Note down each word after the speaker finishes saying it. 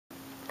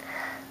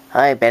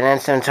Hi, Ben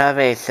Ensign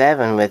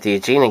 1287 with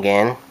Eugene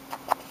again.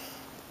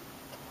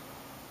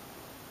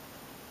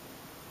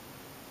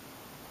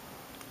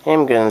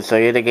 I'm going to show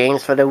you the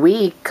games for the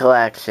Wii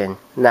collection.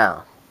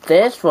 Now,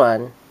 this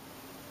one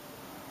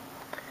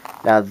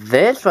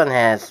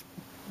has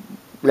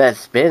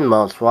been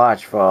most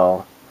watched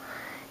for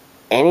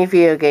any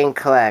video game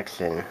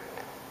collection.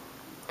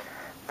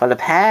 For the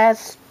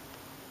past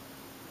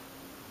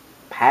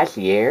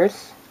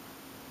years,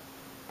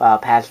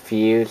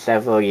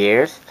 several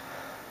years,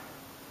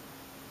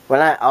 when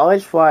I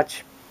always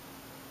watch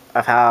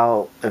of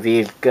how the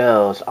views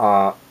goes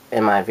on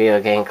in my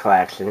video game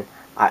collection,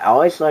 I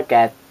always look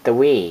at the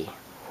Wii.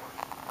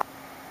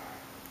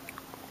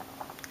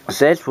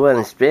 This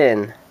one's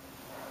been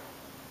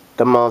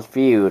the most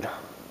viewed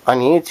on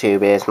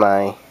YouTube is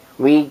my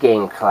Wii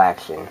game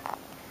collection.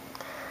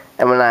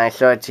 And when I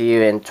showed it to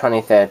you in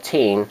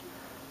 2013,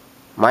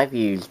 my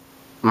views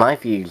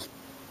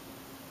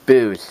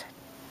boost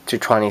to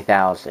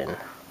 20,000.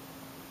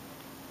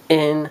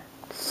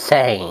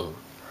 Insane.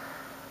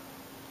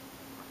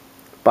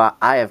 But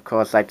I of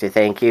course like to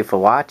thank you for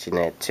watching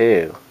it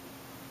too.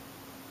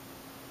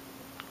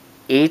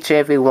 Each and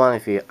every one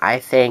of you, I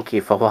thank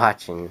you for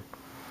watching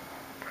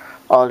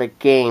all the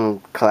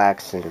game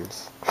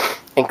collections,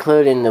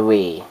 including the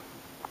Wii.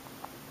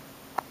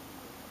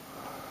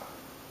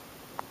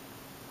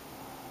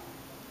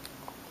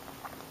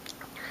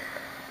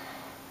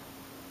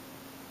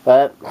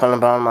 But from the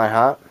bottom of my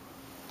heart,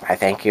 I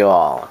thank you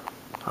all.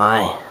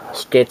 Alright,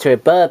 let's get to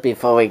it, but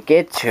before we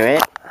get to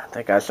it, I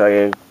think I'll show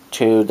you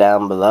two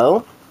down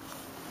below.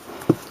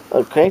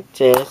 Okay,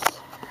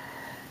 just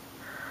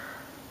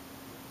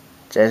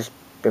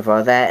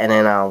before that, and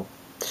then I'll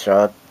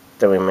show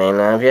the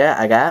remainder of it.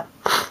 I got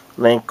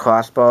Link's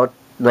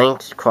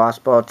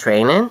crossbow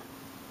training,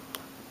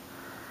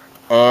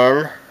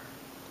 and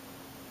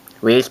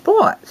Wii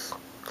Sports.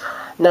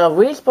 Now,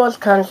 Wii Sports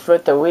comes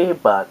with the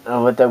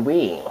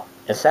Wii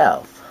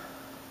itself.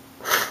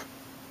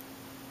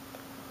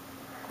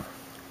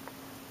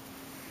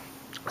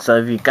 So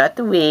if you got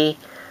the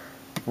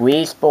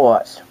Wii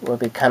Sports will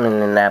be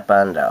coming in that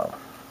bundle.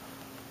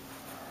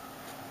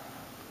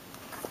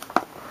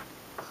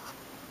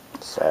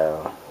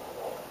 So,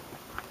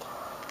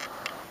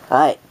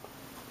 alright.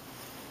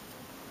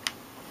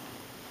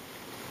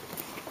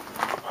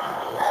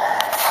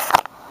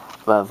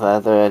 Without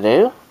further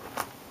ado,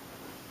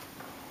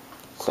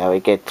 so we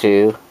get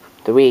to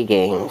the Wii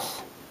games.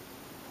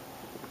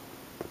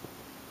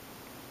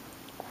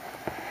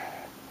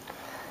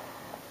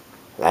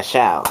 Let's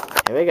show.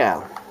 Here we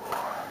go.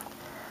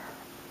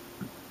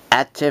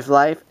 Active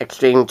Life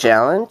Extreme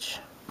Challenge,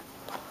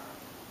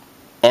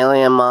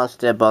 Alien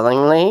Monster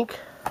Bowling League,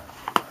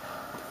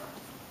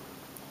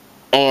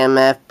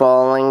 AMF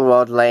Bowling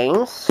Road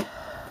Lanes,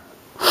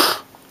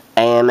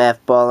 AMF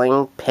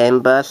Bowling Pin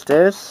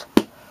Busters,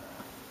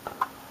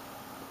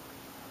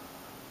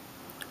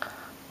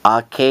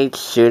 Arcade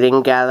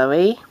Shooting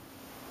Gallery,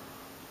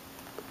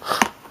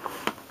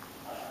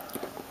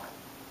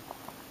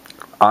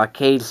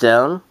 Arcade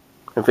Zone,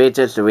 which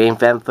features the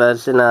revamped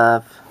version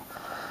of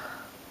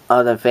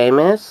other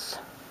famous,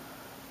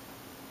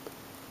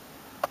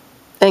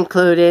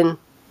 including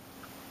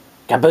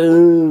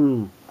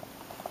Kaboom!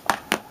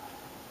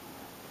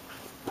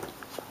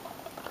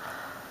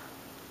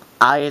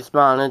 I is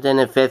smaller than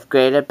a 5th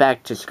grader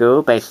back to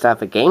school based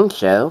off a game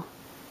show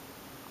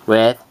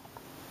with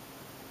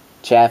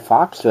Chad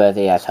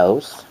Foxworthy as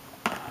host.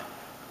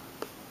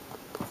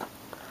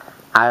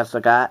 I also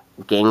got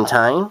Game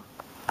Time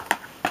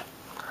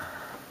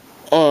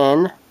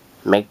and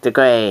Make the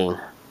Grade.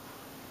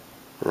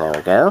 There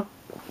we go.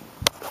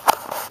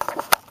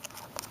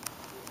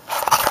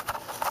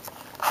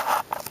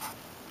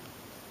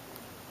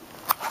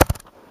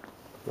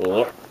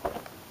 Yep.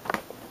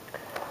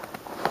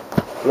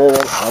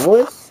 Moving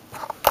onwards.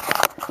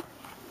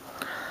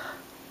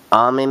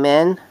 Army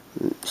Men,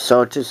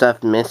 Soldiers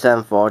of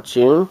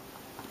Misfortune,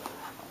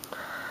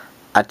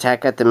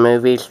 Attack at the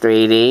Movies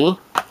 3D,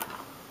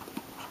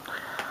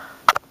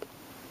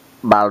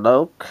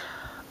 Baloke,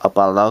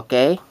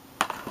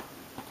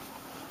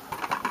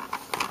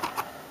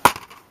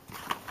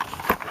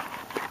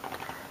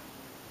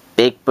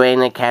 Big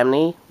Brain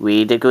Academy,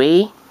 Wii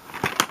Degree,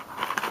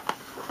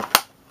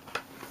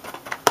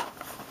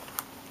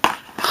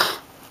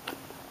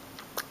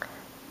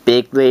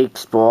 Big League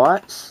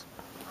Sports,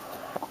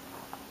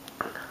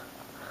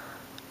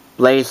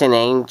 Blazing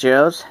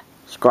Angels,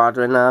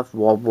 Squadron of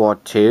World War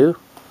II,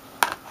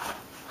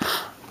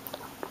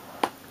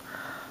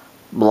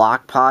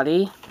 Block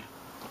Party,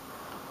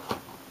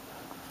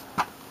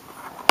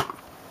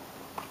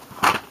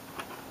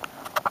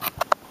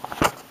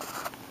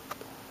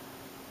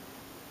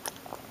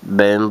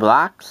 Boom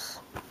Blocks,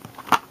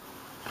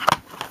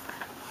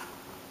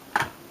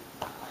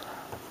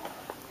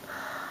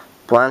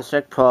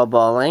 Brunswick Pro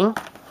Bowling,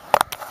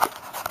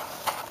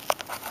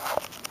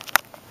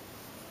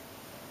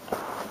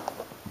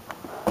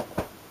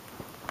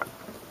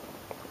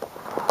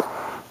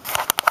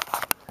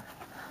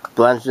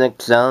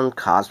 Brunswick Zone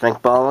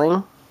Cosmic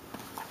Bowling,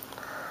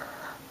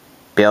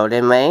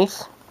 building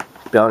race,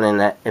 building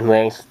a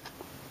race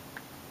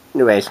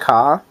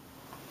car,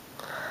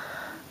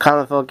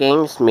 colorful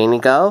games, mini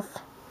golf.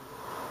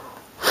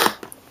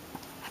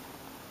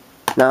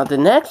 Now the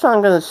next one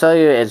I'm going to show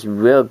you is a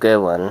real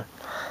good one,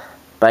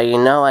 but you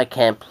know I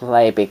can't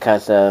play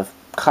because of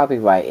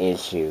copyright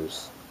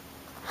issues.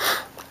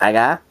 I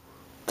got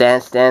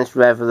Dance Dance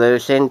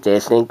Revolution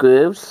Disney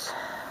Grooves,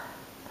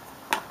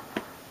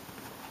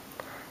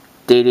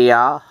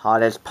 DDR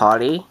Hottest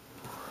Party,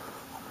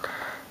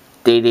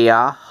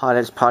 DDR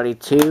Hottest Party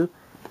 2,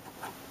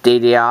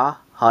 DDR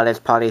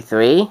Hottest Party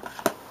 3,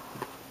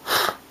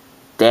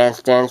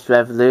 Dance Dance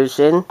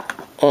Revolution,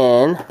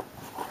 and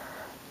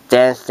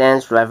Dance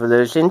Dance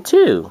Revolution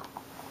 2.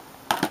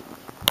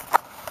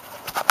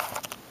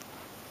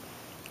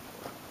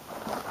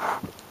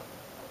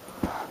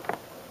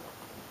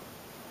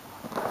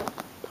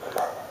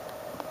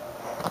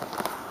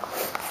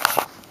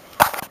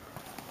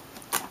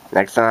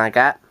 Next one I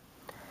got,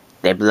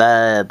 The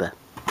Blub.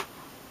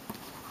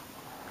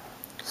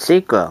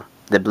 Sequel,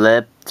 The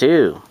Blub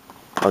 2,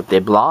 or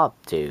The Blob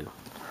 2.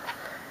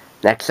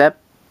 Next up,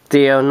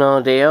 Deal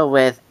No Deal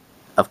with,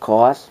 of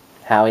course,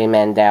 Howie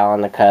Mandel on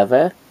the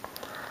cover.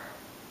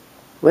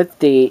 With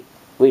the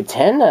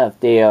return of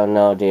Deal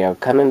No Deal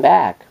coming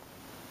back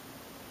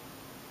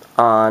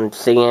on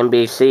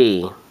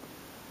CNBC.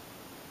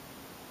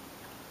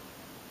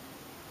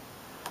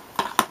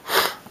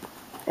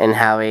 And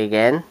Howie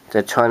again,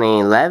 the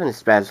 2011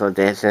 special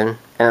edition.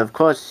 And of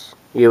course,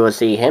 you will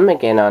see him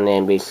again on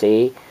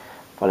NBC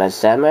for the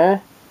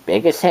summer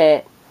biggest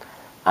hit,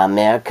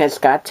 America's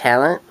Got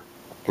Talent.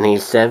 And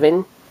he's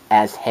serving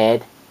as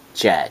head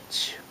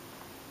judge.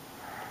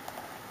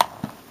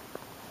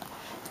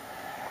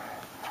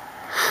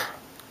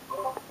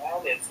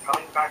 And it's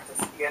coming back to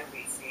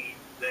CNBC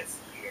this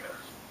year.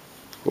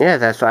 Yeah,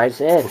 that's what I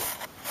said.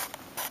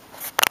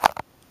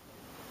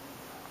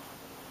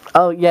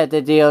 Oh yeah,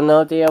 the Deal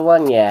No Deal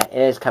one, yeah, it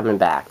is coming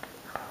back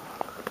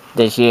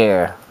this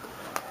year.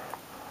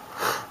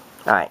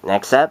 Alright,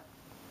 next up.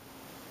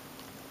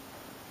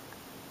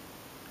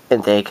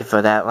 And thank you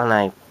for that one,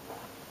 I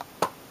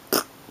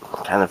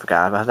kind of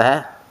forgot about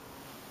that.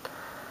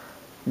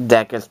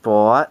 Deca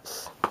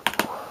Sports.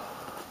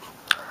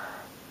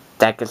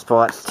 Deca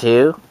Sports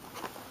 2.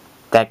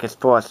 Deca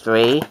Sports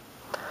 3.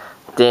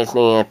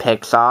 Disney and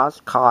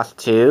Pixar's Cars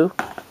 2.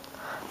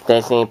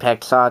 Disney and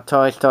Pixar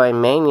Toy Story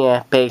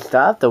Mania based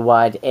off the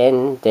ride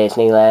in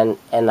Disneyland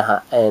and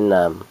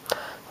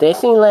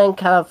Disneyland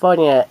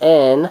California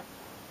in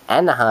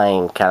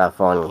Anaheim,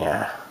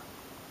 California.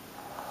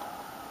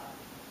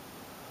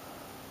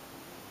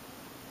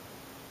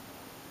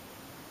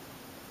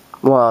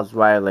 World's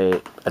Riley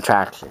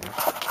attraction.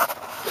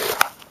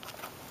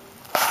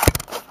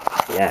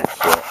 Yeah,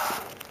 shit.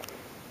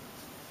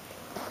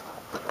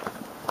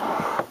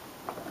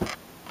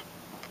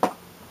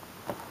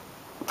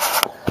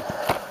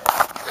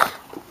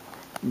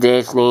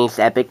 Disney's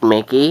Epic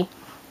Mickey,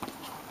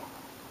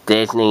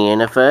 Disney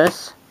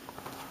Universe,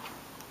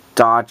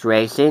 Dodge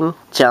Racing,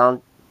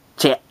 Charger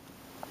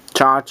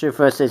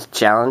vs.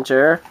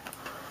 Challenger,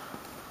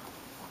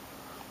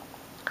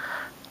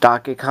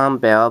 Donkey Kong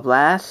Barrel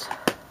Blast,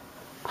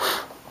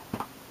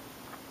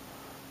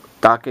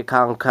 Donkey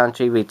Kong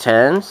Country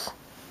Returns,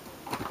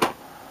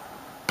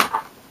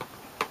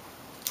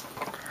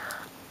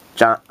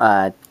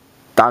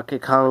 Donkey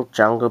Kong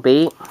Jungle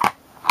Beat,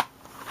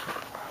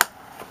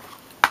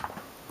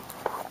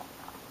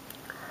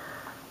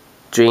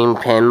 Dream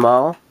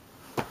Pinball,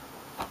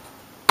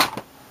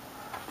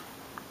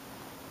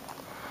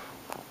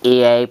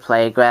 EA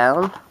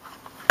Playground,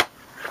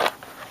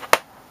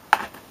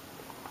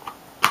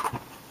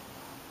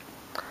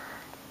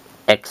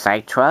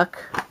 Excite Truck,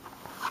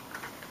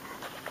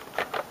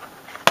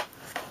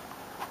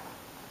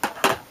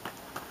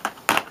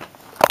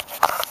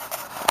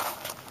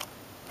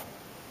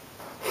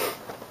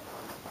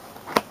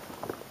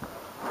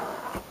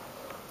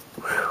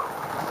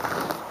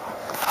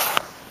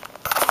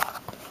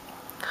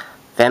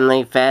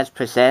 Family Fest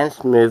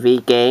presents movie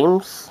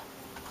games.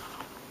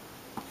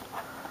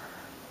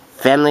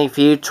 Family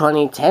Feud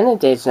 2010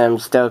 edition. I'm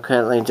still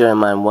currently doing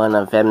my one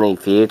on Family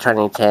Feud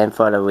 2010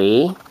 for the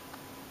Wii.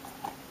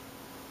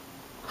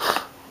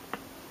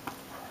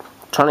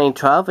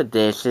 2012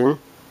 edition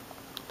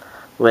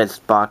with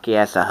Sparky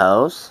as a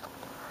host.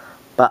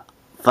 But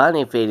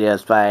funny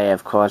videos by,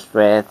 of course,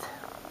 with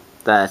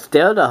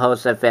still the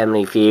host of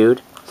Family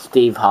Feud,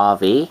 Steve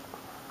Harvey.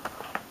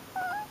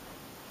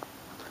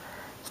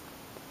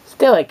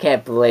 Still, I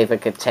can't believe I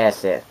could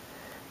test it.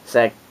 It's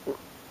like,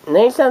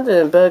 name something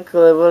in book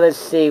I want to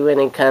see when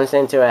it comes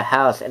into a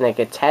house and the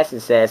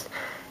contestant says,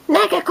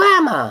 "Naked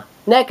grandma!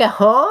 Naked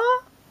huh?"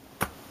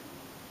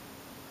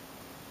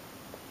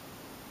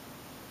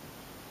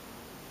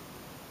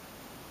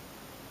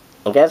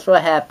 And guess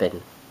what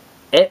happened?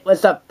 It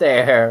was up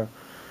there.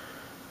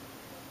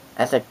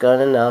 As a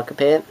gun and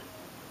occupant.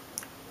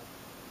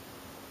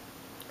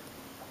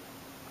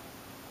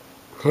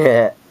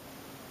 Yeah.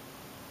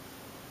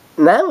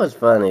 That was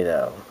funny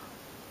though.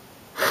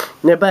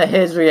 Yeah, but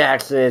his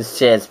reaction is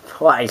just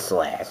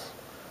priceless.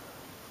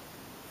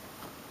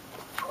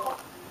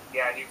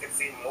 Yeah, and you can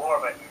see more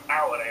of it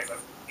nowadays as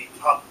the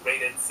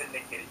top-rated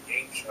syndicated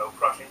game show,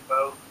 crushing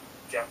both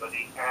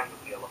Jeopardy and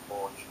Wheel of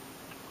Fortune.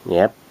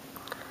 Yep.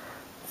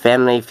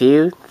 Family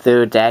Feud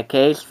through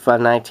decades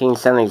from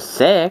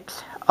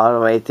 1976 all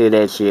the way through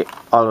this year,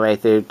 all the way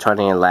through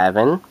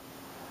 2011.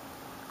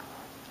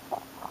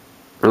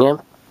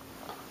 Yep.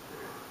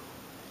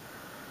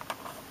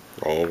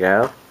 There you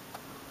go.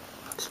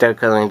 Still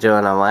currently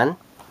doing on one.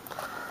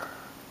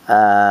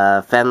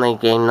 Family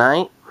Game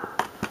Night.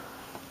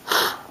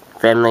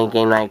 Family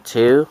Game Night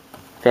 2.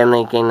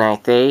 Family Game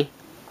Night 3.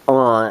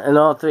 Oh, and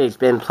all three has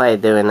been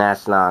played during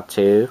National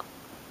 2.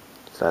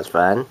 So that's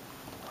fun.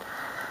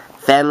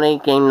 Family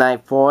Game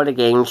Night 4, the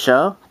game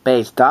show.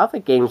 Based off a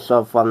game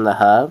show from the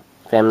Hub.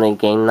 Family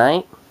Game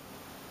Night.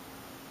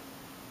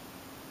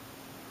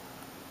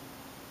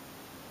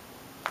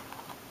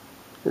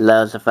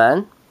 Loads of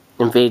fun.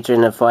 And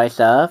featuring the voice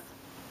of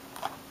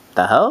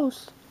the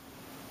host,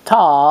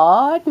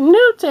 Todd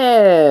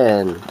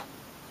Newton.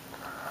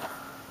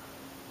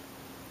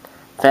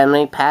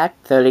 Family Pack,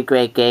 30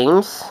 great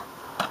games.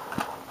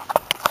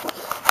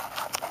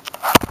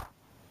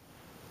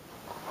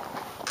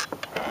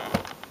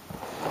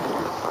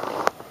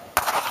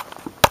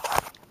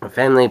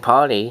 Family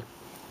Party.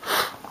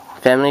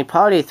 Family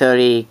Party,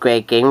 30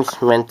 great games,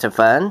 winter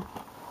fun.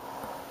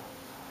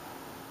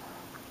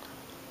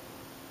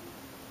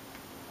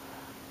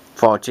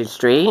 Fortune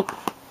Street.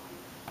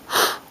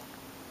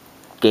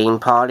 Game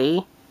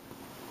Party.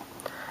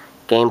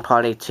 Game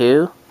Party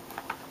 2.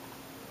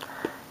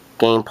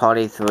 Game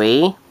Party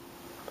 3.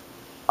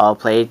 All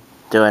played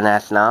during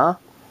SNL.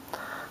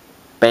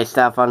 Based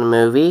off on the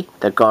movie,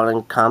 The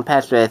Golden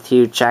Compass with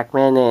Hugh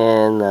Jackman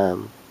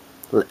and,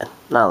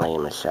 not Lea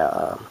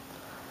Michele,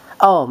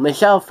 oh,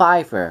 Michelle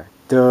Pfeiffer.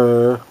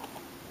 Duh.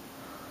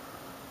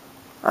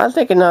 I was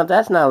thinking, no,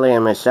 that's not Lea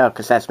Michele,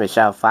 because that's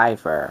Michelle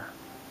Pfeiffer.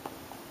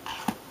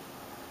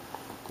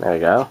 There we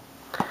go.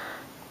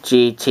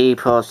 GT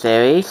Pro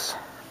Series.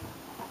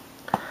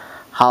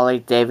 Holly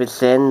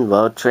Davidson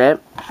Road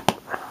Trip.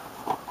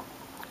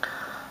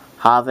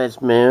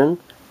 Harvest Moon.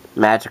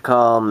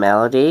 Magical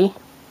Melody.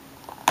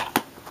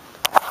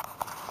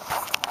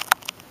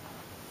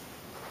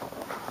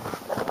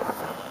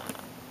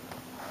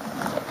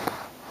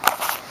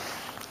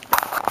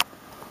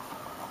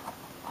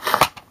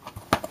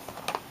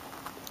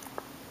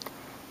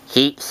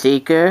 Heat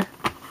Seeker.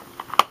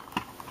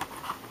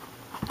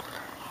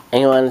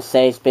 Anyone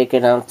say,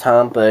 speaking of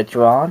Tom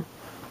Bergeron?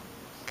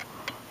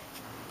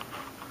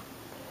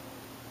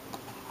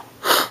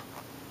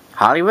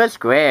 Hollywood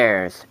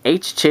Squares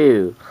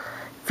H2,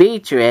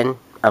 featuring,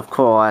 of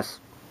course,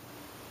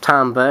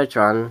 Tom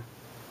Bergeron,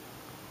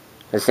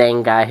 the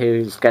same guy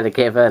who's gonna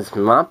give us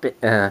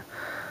Muppet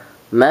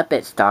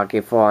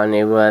Stocky for a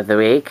new word of the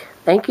week.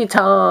 Thank you,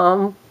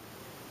 Tom.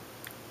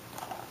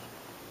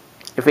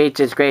 It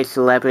features great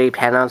celebrity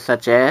panels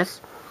such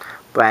as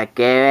Brad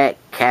Garrett,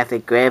 Kathy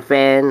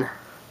Griffin,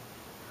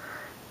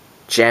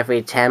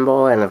 Jeffrey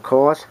Tambor, and of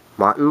course,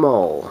 Martin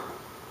Mull.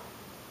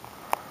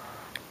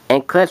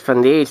 And clips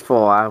from these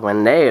four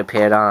when they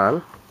appeared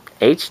on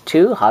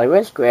H2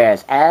 Hollywood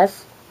Squares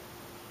as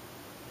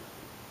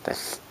the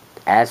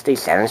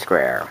center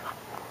square.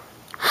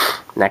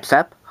 Next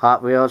up,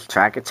 Hot Wheels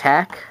Track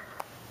Attack,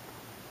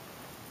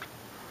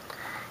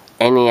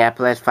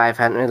 Indianapolis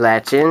 500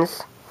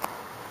 Legends,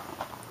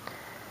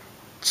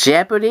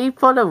 Jeopardy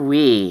for the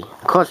Wii.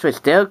 Of course, we're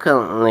still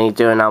currently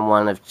doing on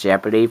one of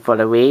Jeopardy for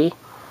the Wii,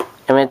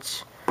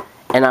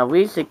 in our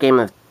recent game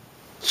of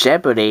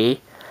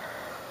Jeopardy,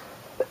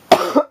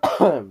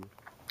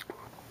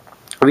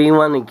 we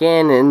won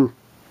again, and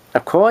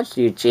of course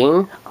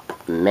Eugene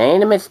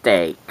made a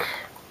mistake.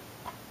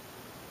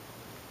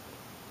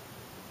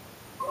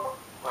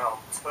 Well,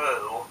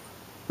 two.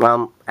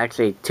 Well,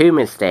 actually 2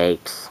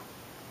 mistakes.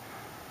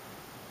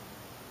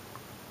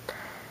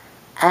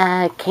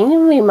 Can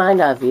you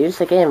remind our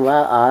viewers again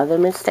what are the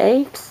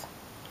mistakes?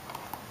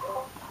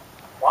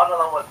 One of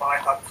them was when I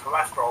thought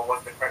cholesterol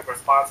was the correct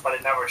response, but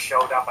it never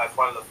showed up as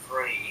one of the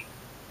 3.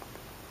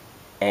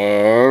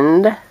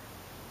 And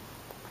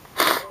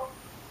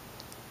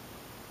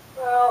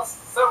Well,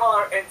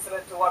 similar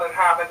incident to what had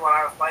happened when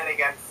I was playing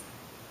against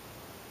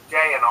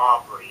Jay and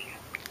Aubrey.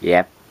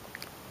 yep.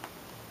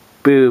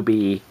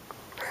 Booby.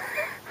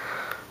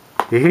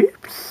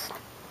 Oops.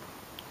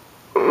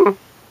 Alright,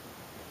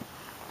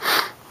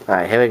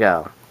 here we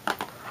go.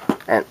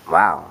 And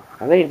wow,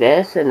 I think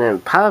this and then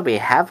probably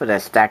half of the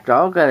stack are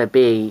all gonna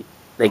be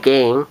the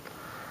game.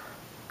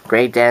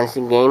 Great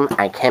dancing game.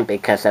 I can't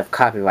because of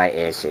copyright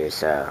issues.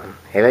 So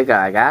here we go.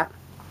 I got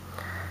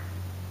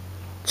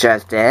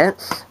Just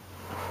Dance,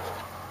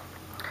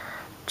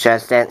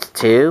 Just Dance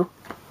 2,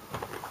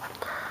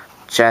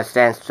 Just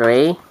Dance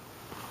 3,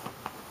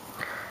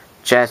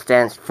 Just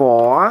Dance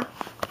 4,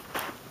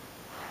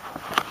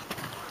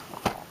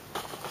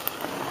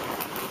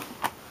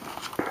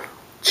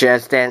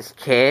 Just Dance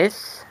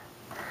Kiss,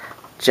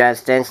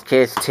 Just Dance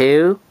Kiss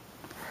 2,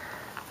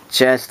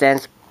 Just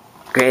Dance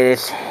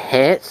Greatest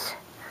hits.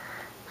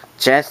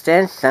 Just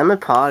Dance Summer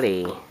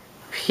Party.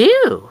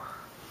 Phew!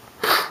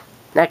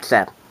 Next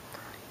up,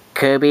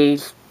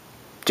 Kirby's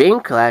Dream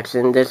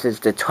Collection. This is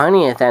the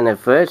 20th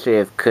anniversary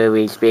of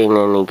Kirby's being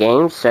in the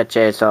games, such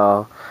as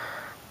all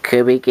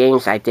Kirby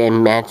games. I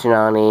didn't mention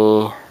on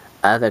the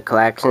other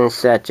collections,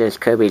 such as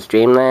Kirby's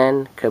Dream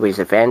Land, Kirby's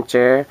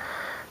Adventure,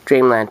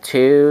 Dreamland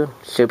 2,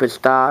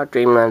 Superstar,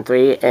 Dreamland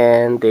 3,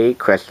 and the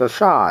Crystal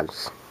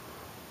Shards.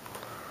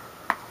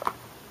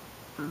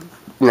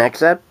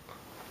 Next up,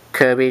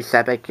 Kirby's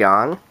Epic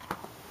Yarn.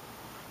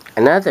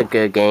 Another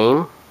good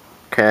game,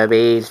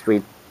 Kirby's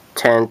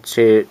Return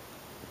to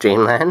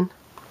Dreamland.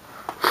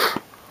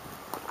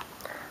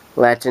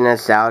 Legend of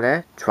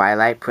Zelda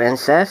Twilight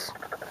Princess.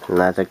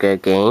 Another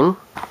good game.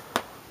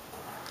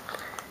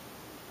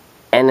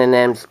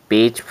 N&M's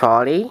Beach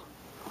Party.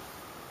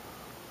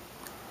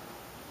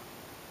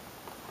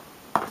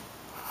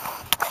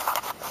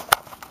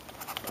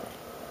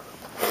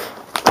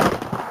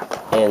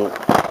 And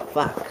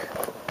fuck.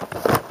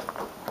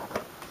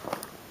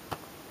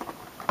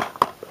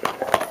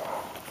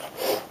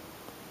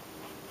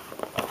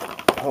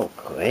 Oh,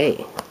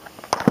 great.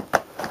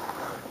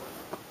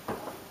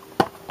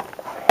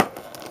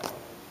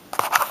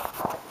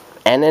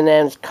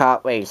 N&M's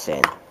Kart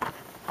Racing.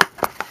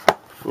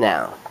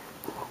 Now,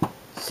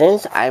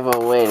 since I've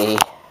already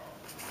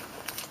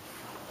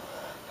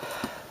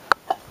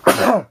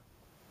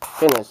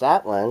finished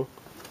that one,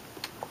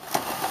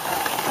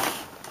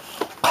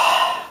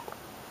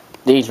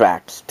 these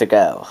racks to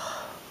go.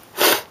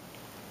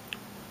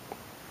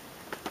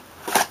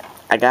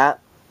 I got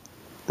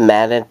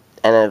Madden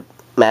and a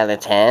Madden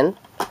 10.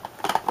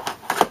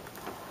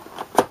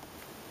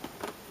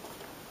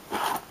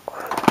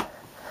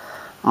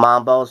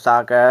 Mambo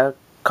Saga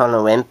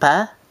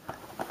Konorimpa.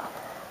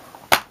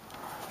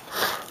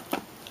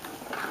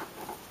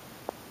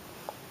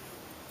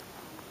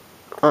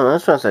 Oh,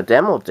 this one's a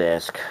demo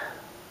disc.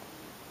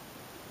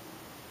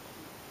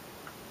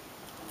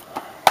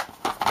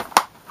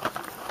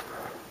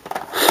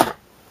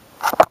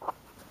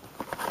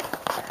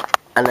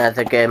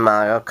 Another good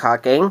Mario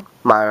Kart game,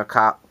 Mario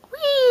Kart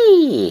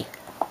Wii.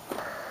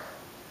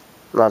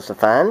 Lots of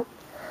fun.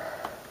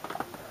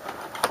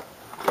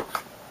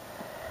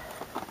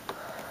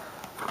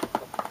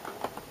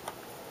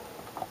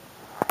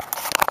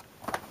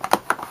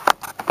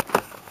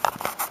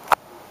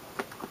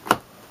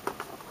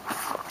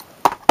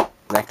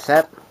 Next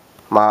up,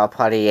 Mario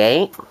Party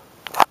 8.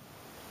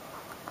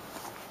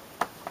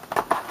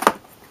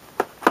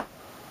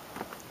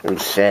 Oh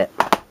shit.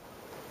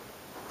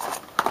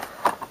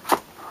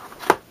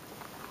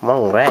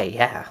 Wrong way,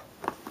 yeah.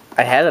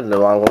 I headed the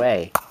wrong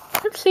way.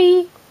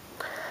 Oopsie.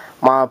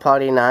 Mario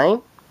Party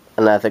 9.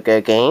 Another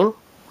good game.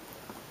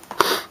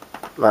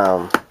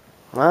 Well,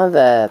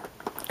 the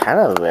kind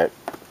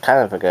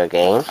of a good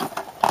game.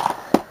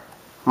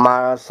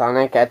 Mario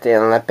Sonic at the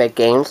Olympic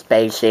Games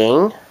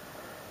Beijing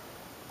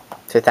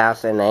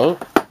 2008.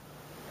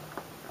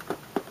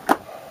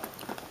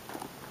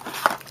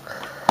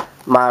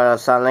 Mario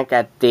Sonic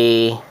at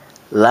the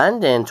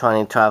London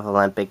 2012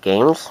 Olympic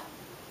Games.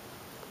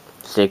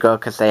 Sequel,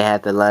 because they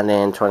had the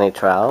London in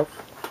 2012.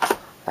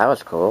 That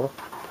was cool.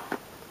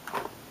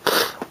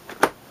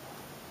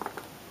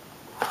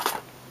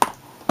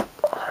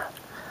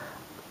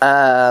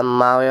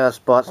 Mario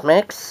Sports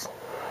Mix.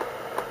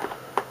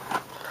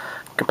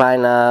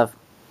 Combine of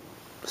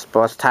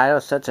sports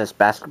titles such as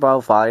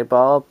basketball,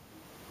 volleyball,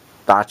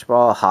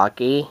 dodgeball,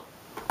 hockey.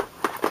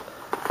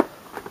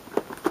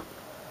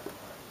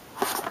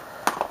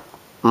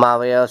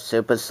 Mario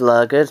Super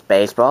Sluggers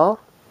Baseball.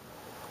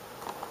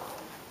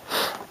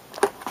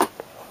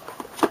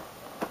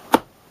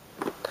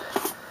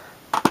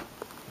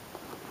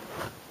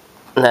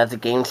 Another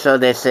game show.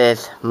 This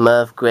is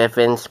Merv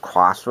Griffin's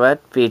Crossword,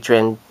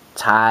 featuring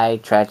Ty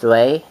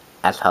Treadway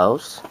as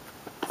host.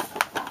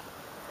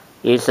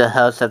 He's the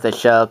host of the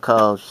show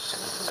called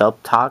Soap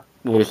Talk.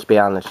 Used to be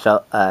on the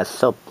show,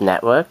 Soap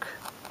Network.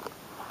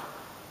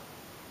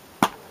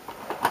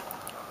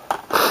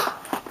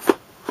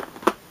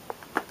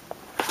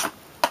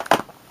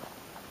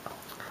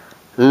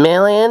 $1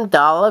 Million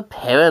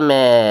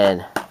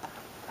Pyramid.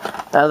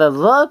 Now the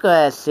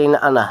logo is seen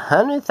on a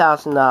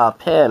 $100,000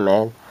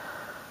 pyramid,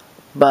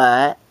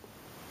 but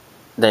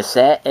the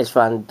set is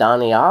from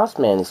Donny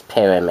Osmond's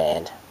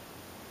Pyramid.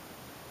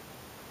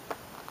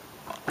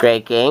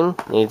 Great game.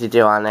 Need to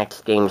do our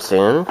next game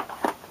soon.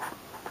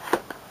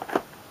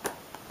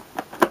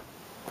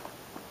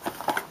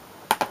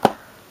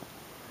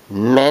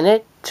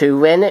 Minute to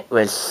Win It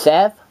with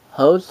Seth,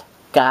 host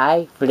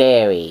Guy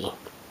Fieri.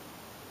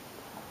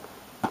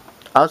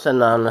 Also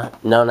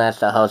known as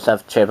the host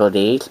of Triple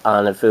D's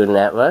on the Food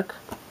Network.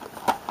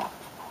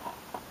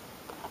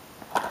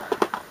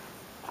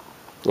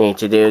 Need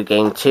to do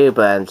game 2,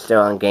 but I'm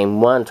still on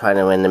game 1 trying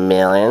to win the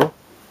million.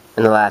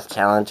 And the last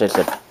challenge is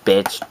a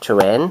bitch to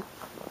win.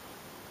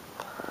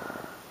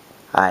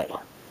 Alright.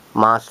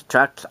 Monster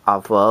Trucks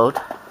Off-Road.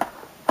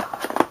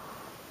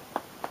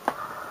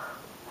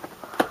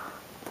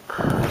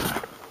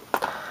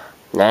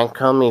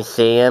 Namco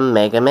Museum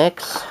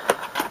Megamix.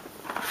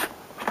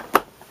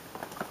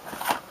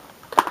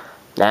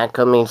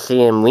 Namco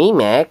Museum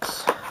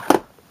Remix.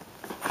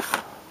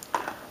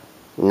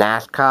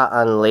 NASCAR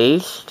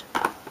Unleashed.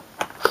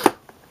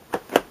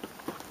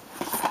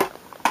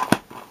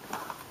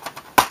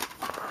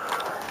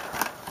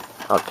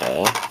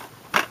 Okay.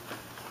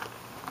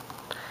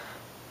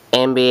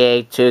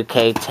 NBA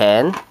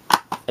 2K10.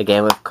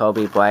 Again with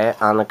Kobe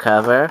Bryant on the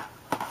cover.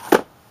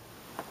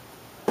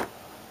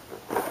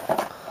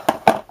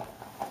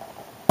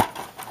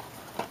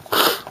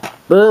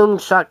 Boom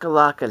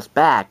Shakalaka's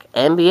back.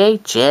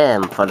 NBA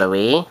Jam for the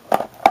Wii.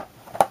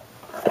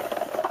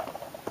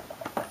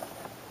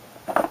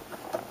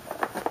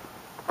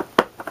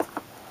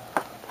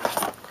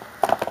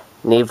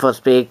 Need for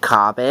Speed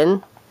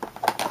Carbon.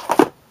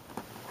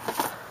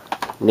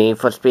 Need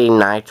for Speed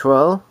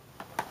Nitro.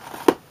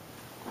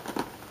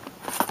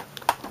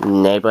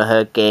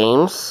 Neighborhood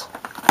Games.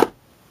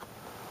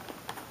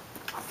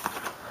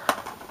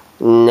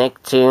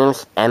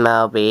 Nicktoons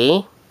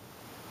MLB.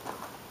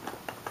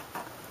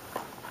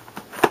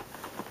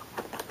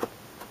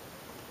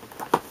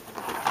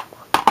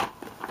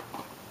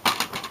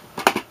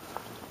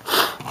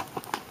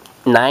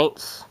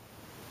 Knights.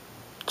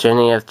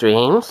 Journey of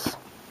Dreams.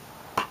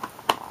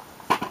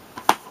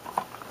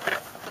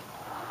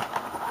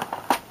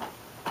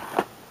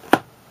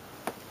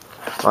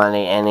 One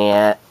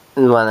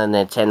of the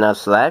Nintendo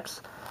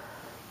Selects.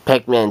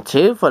 Pikmin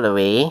 2 for the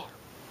Wii,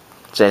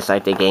 just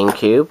like the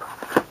GameCube.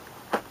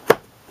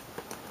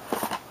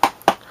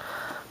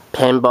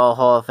 Pinball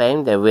Hall of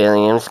Fame, the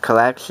Williams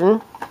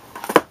Collection.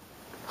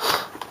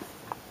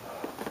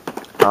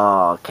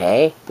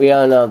 Okay, we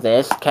all know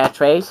this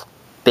catchphrase.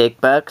 Big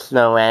bucks,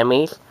 no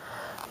whammies.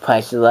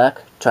 Price of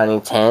Luck,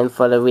 2010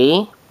 for the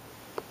Wii.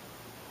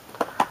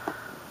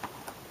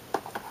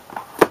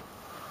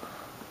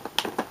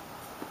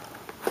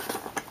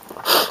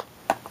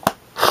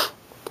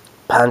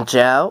 Punch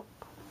Out.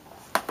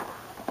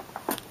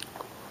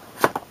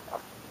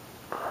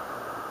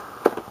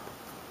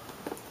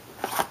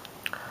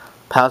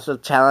 Puzzle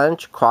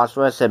Challenge,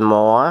 Crosswords and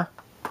more.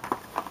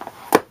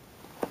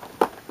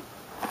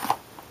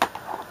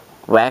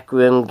 Rec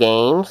Room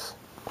Games.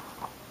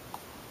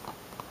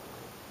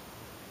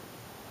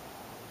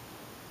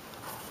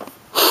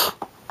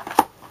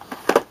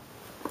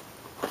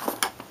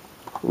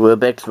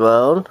 Rubik's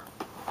Road.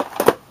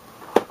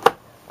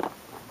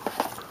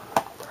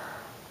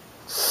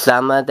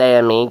 Summer de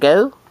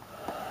Amigo.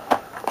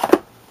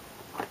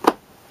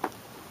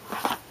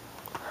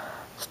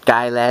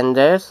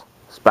 Skylanders.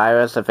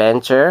 Spyro's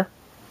Adventure.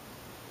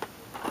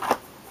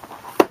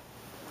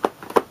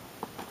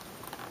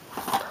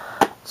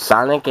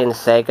 Sonic and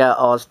Sega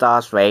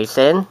All-Stars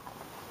Racing.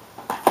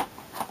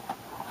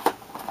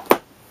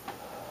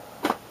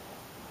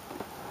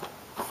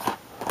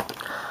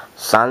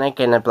 Sonic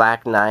and the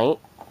Black Knight.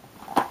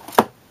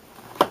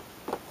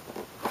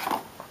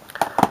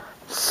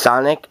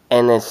 Sonic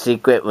and the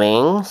Secret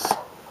Rings.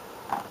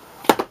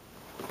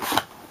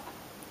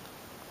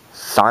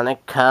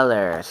 Sonic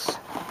Colors.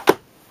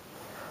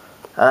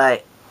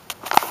 Alright,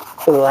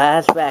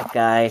 last back,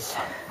 guys.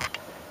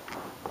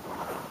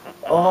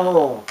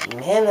 Oh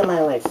man,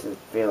 my legs are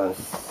feeling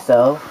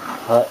so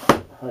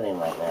hurting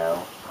right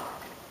now.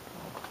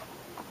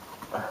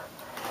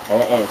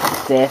 And it is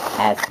stiff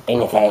as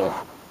anything.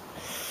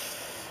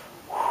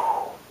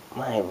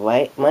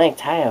 My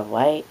entire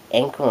right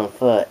ankle and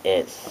foot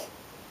is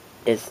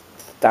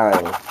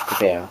starting to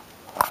feel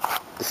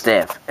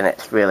stiff, and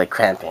it's really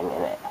cramping,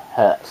 and it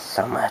hurts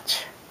so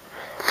much.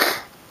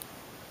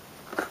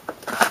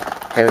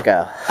 Here we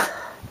go.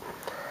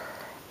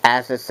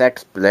 As a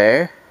Sex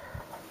Blur.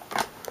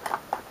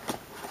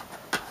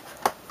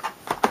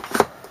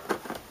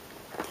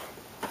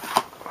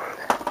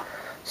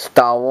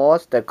 Star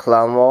Wars, The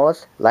Clone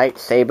Wars,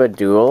 Lightsaber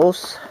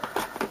Duels.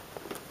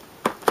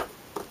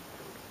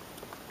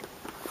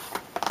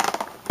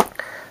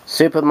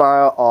 Super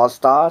Mario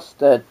All-Stars,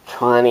 the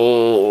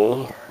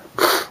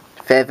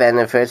 25th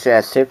anniversary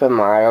of Super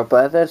Mario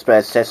Brothers, but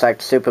it's just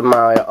like Super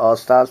Mario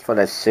All-Stars for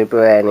the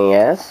Super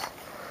NES.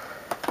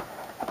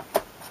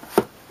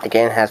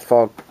 Again, has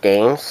 4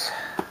 games.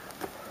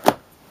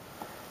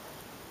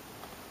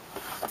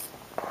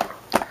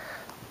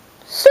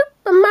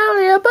 Super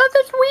Mario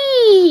Brothers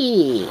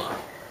Wii!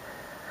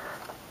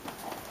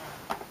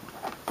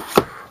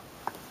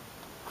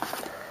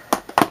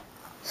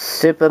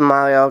 Super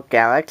Mario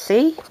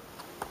Galaxy.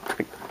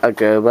 A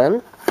good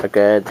one. A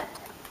good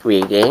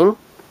Wii game.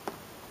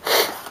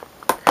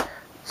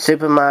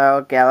 Super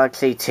Mario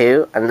Galaxy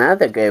 2.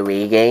 Another good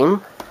Wii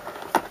game.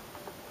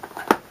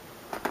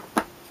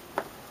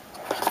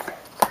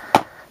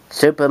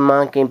 Super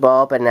Monkey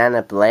Ball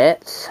Banana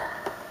Blitz.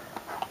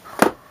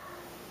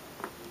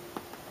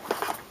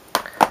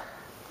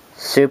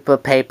 Super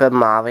Paper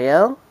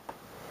Mario.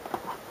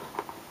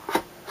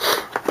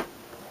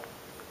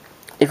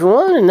 If you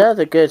want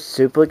another good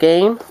Super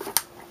game,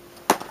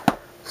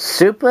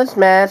 Super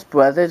Smash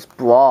Brothers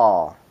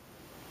Brawl.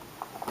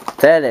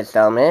 Third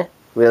installment,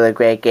 Really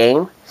great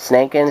game.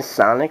 Snake and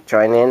Sonic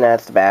join in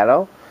as the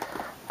battle.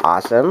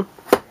 Awesome.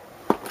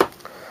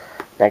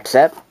 Next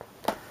up,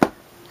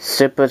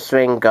 Super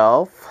Swing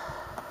Golf.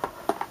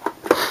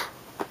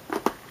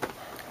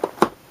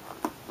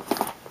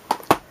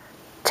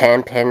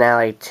 Ten Pin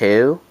Alley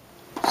 2.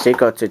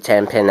 Sequel to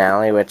 10 Pin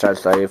Alley, which I'll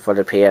show you for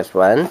the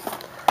PS1.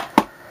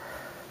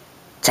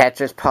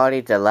 Tetris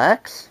Party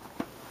Deluxe.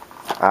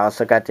 I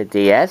also got the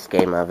DS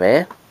game of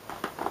it.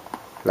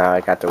 Now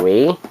I got the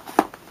Wii.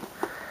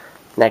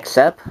 Next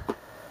up,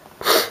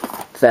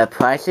 The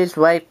Price is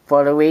Right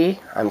for the Wii.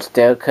 I'm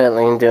still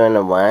currently doing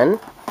the 1.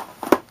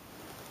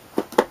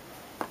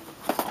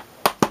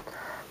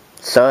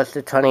 So it's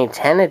the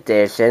 2010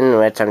 edition,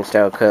 which I'm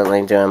still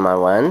currently doing my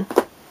 1.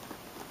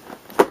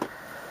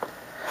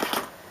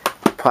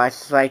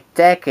 Price is Right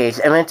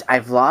Decades. I mean,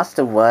 I've lost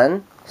the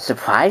 1.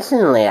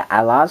 Surprisingly,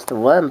 I lost the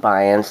 1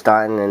 by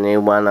starting a new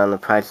 1 on the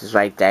Price is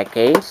Right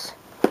Decades.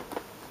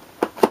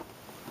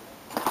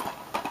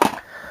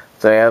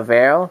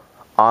 Thrillville,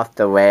 Off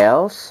the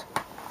Rails.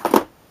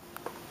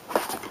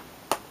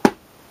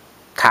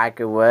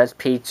 Tiger Woods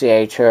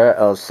PGA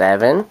Tour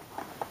 07.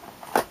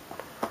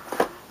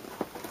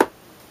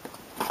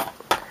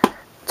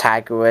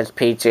 Tiger Woods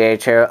PGA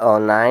Tour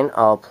 09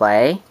 All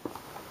Play.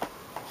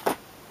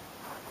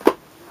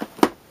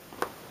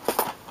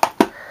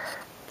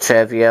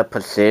 Trivial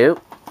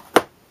Pursuit.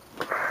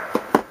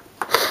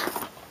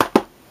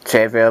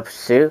 Trivial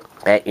Pursuit,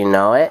 bet you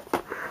know it.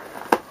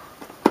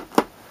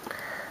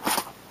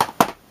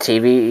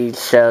 TV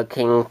Show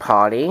King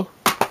Party.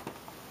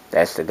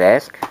 That's the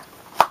disc.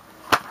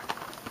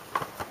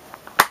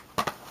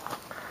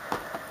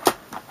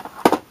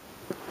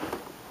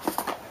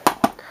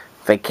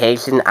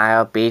 Vacation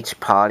Isle Beach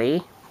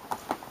Party.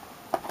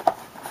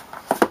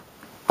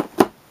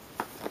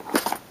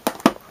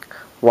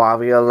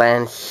 Wario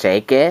Land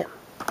Shake It.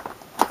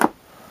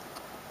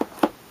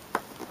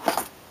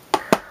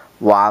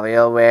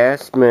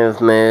 WarioWare Smooth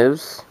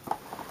Moves.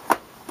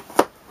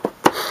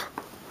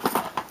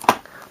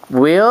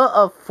 Wheel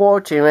of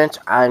Fortune, which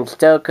I'm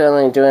still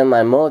currently doing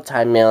my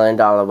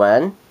multi-million-dollar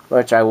one,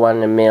 which I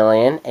won $1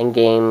 million in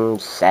Game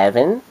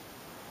 7.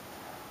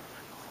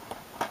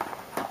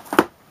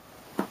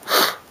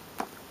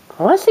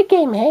 What's the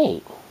game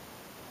hate?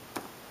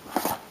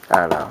 I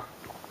don't know.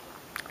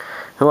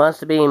 Who Wants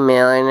to Be a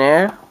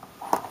Millionaire?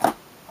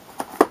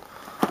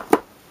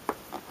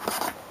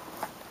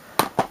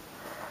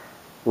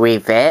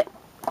 Wii Fit.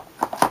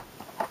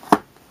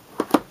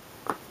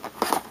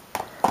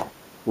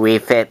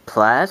 Wii Fit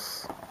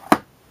Plus.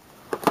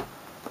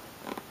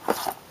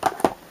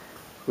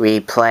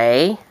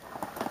 Replay.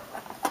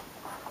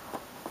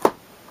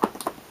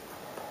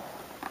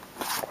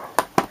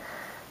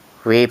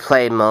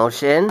 Replay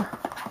Motion.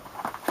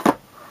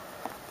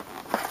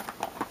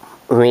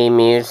 Wii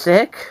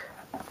Music.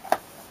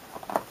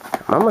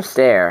 I'm almost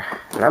there.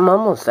 And I'm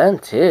almost done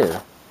too.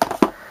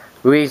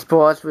 Wii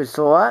Sports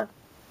Resort,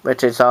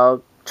 which is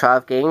all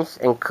 12 games,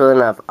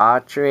 including of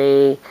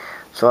archery,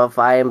 sword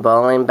fighting,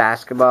 bowling,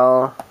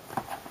 basketball.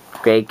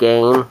 Great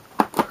game.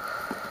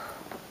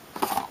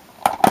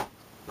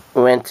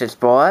 Winter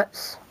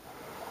Sports.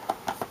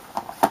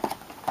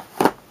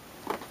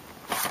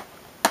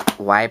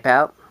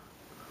 Wipeout.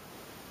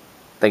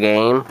 The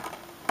game.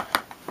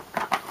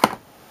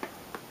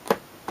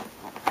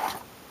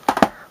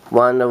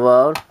 Wonder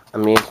World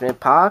Amusement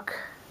Park.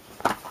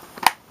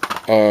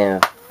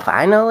 And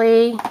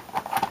finally,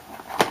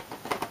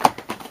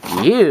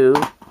 you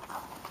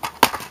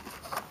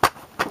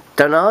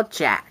Donald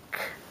Jack.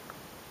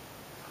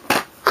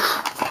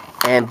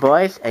 And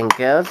boys and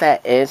girls,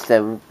 that is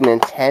the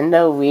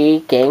Nintendo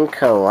Wii game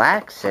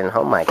collection.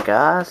 Oh my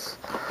gosh.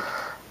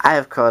 I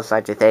of course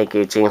like to thank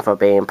you, Gene, for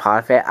being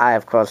part of it. I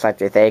of course like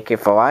to thank you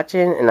for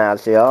watching, and I'll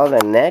see you all in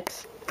the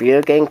next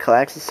video game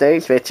collection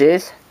series, which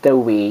is the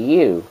Wii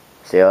U.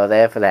 See you all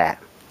there for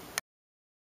that.